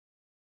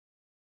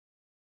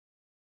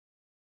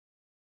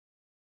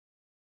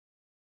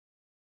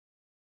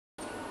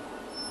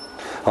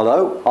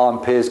Hello,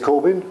 I'm Piers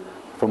Corbyn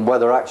from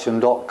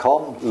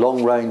weatheraction.com,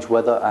 long range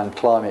weather and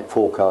climate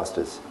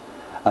forecasters.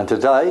 And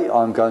today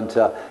I'm going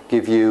to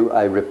give you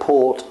a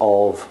report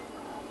of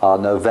our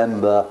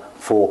November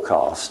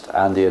forecast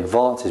and the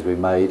advances we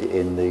made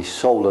in the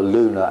solar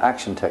lunar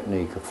action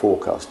technique of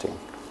forecasting.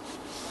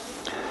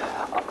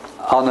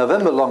 Our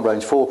November long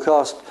range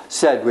forecast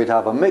said we'd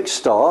have a mixed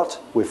start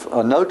with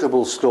a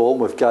notable storm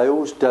with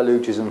gales,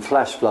 deluges and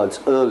flash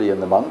floods early in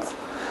the month.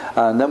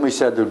 And then we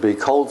said there'd be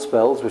cold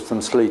spells with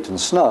some sleet and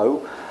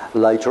snow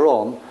later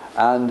on,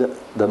 and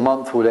the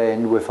month would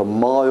end with a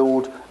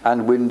mild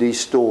and windy,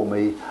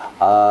 stormy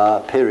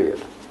period.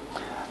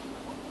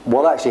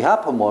 What actually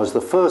happened was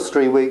the first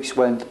 3 weeks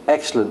went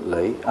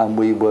excellently, and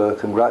we were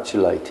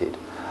congratulated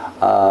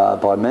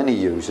by many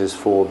users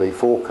for the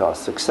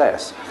forecast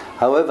success.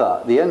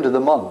 However, the end of the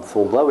month,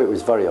 although it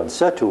was very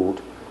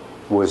unsettled,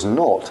 was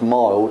not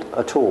mild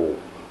at all.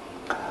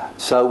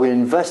 So we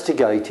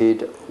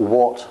investigated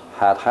what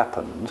had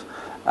happened,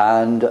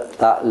 and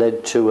that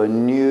led to a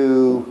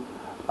new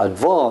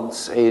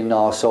advance in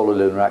our solar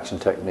lunar action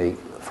technique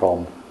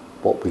from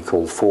what we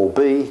call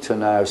 4B to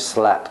now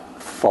SLAT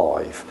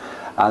 5.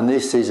 And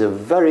this is a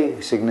very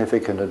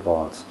significant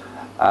advance,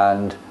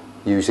 and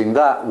using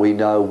that we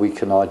know we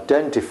can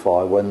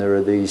identify when there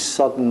are these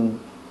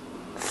sudden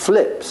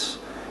flips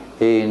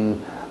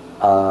in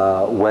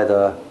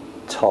weather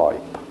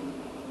type.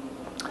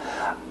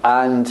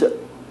 And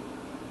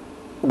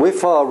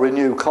with our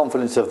renewed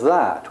confidence of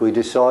that, we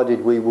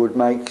decided we would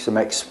make some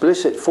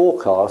explicit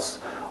forecasts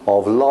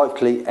of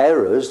likely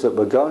errors that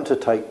were going to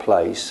take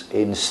place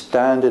in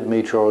standard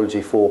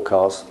meteorology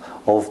forecasts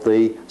of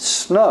the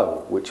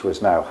snow, which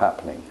was now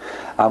happening.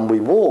 And we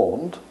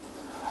warned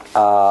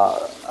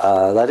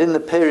that in the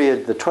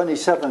period the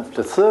 27th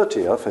to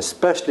 30th,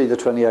 especially the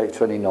 28th,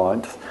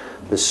 29th,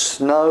 the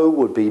snow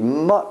would be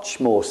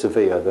much more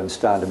severe than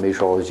standard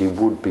meteorology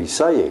would be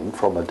saying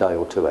from a day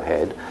or two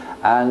ahead.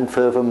 And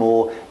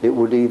furthermore, it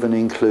would even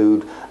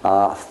include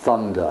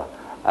thunder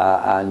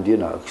and, you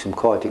know, some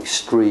quite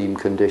extreme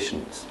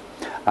conditions.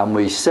 And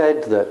we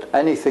said that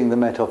anything the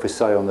Met Office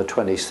say on the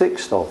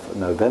 26th of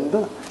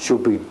November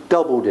should be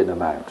doubled in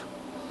amount,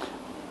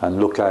 and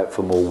look out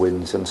for more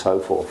winds and so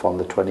forth on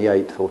the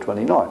 28th or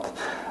 29th.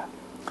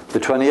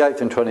 The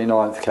 28th and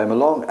 29th came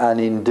along,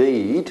 and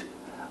indeed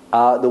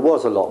there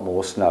was a lot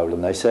more snow than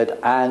they said,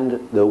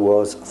 and there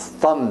was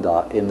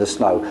thunder in the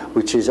snow,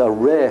 which is a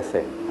rare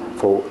thing,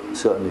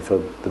 certainly for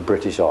the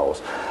British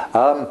Isles.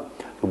 There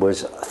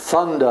was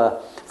thunder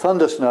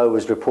snow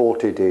was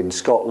reported in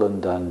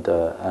Scotland and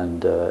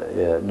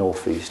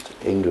northeast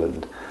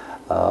England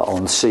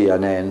on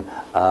CNN.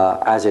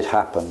 As it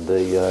happened,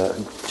 the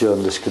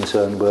journalists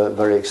concerned were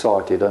very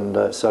excited,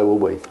 and so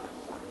were we.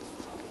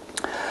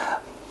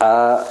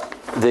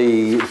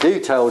 The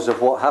details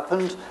of what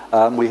happened,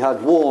 we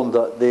had warned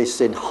that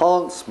this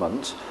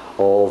enhancement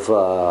of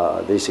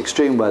this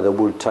extreme weather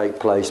would take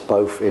place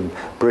both in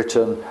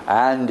Britain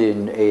and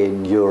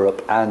in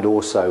Europe and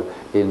also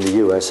in the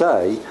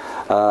USA.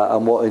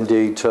 And what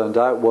indeed turned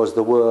out was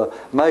there were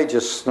major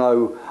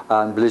snow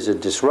and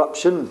blizzard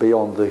disruption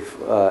beyond the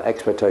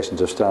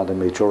expectations of standard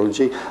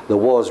meteorology. There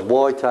was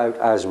whiteout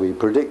as we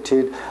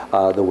predicted,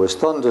 there was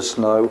thunder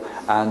snow,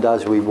 and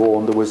as we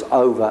warned, there was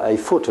over a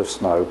foot of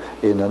snow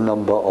in a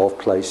number of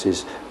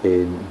places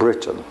in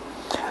Britain.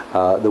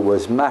 There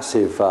was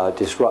massive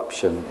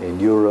disruption in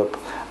Europe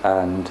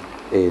and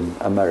in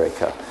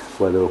America,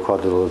 where there were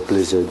quite a lot of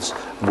blizzards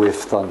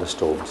with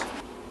thunderstorms.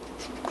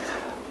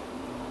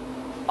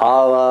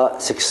 Our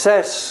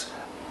success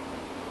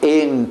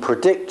in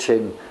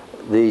predicting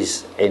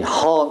these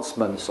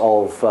enhancements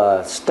of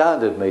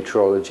standard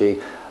meteorology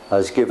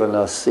has given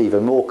us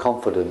even more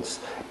confidence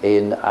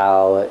in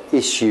our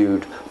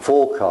issued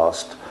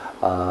forecast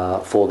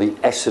for the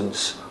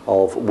essence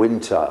of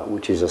winter,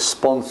 which is a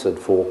sponsored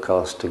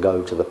forecast to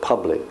go to the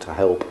public to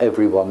help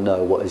everyone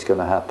know what is going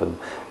to happen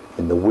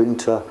in the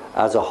winter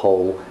as a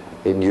whole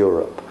in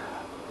Europe.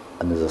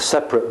 And there's a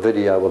separate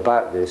video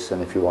about this,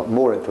 and if you want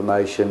more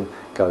information,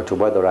 go to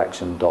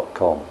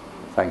weatheraction.com.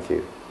 Thank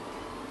you.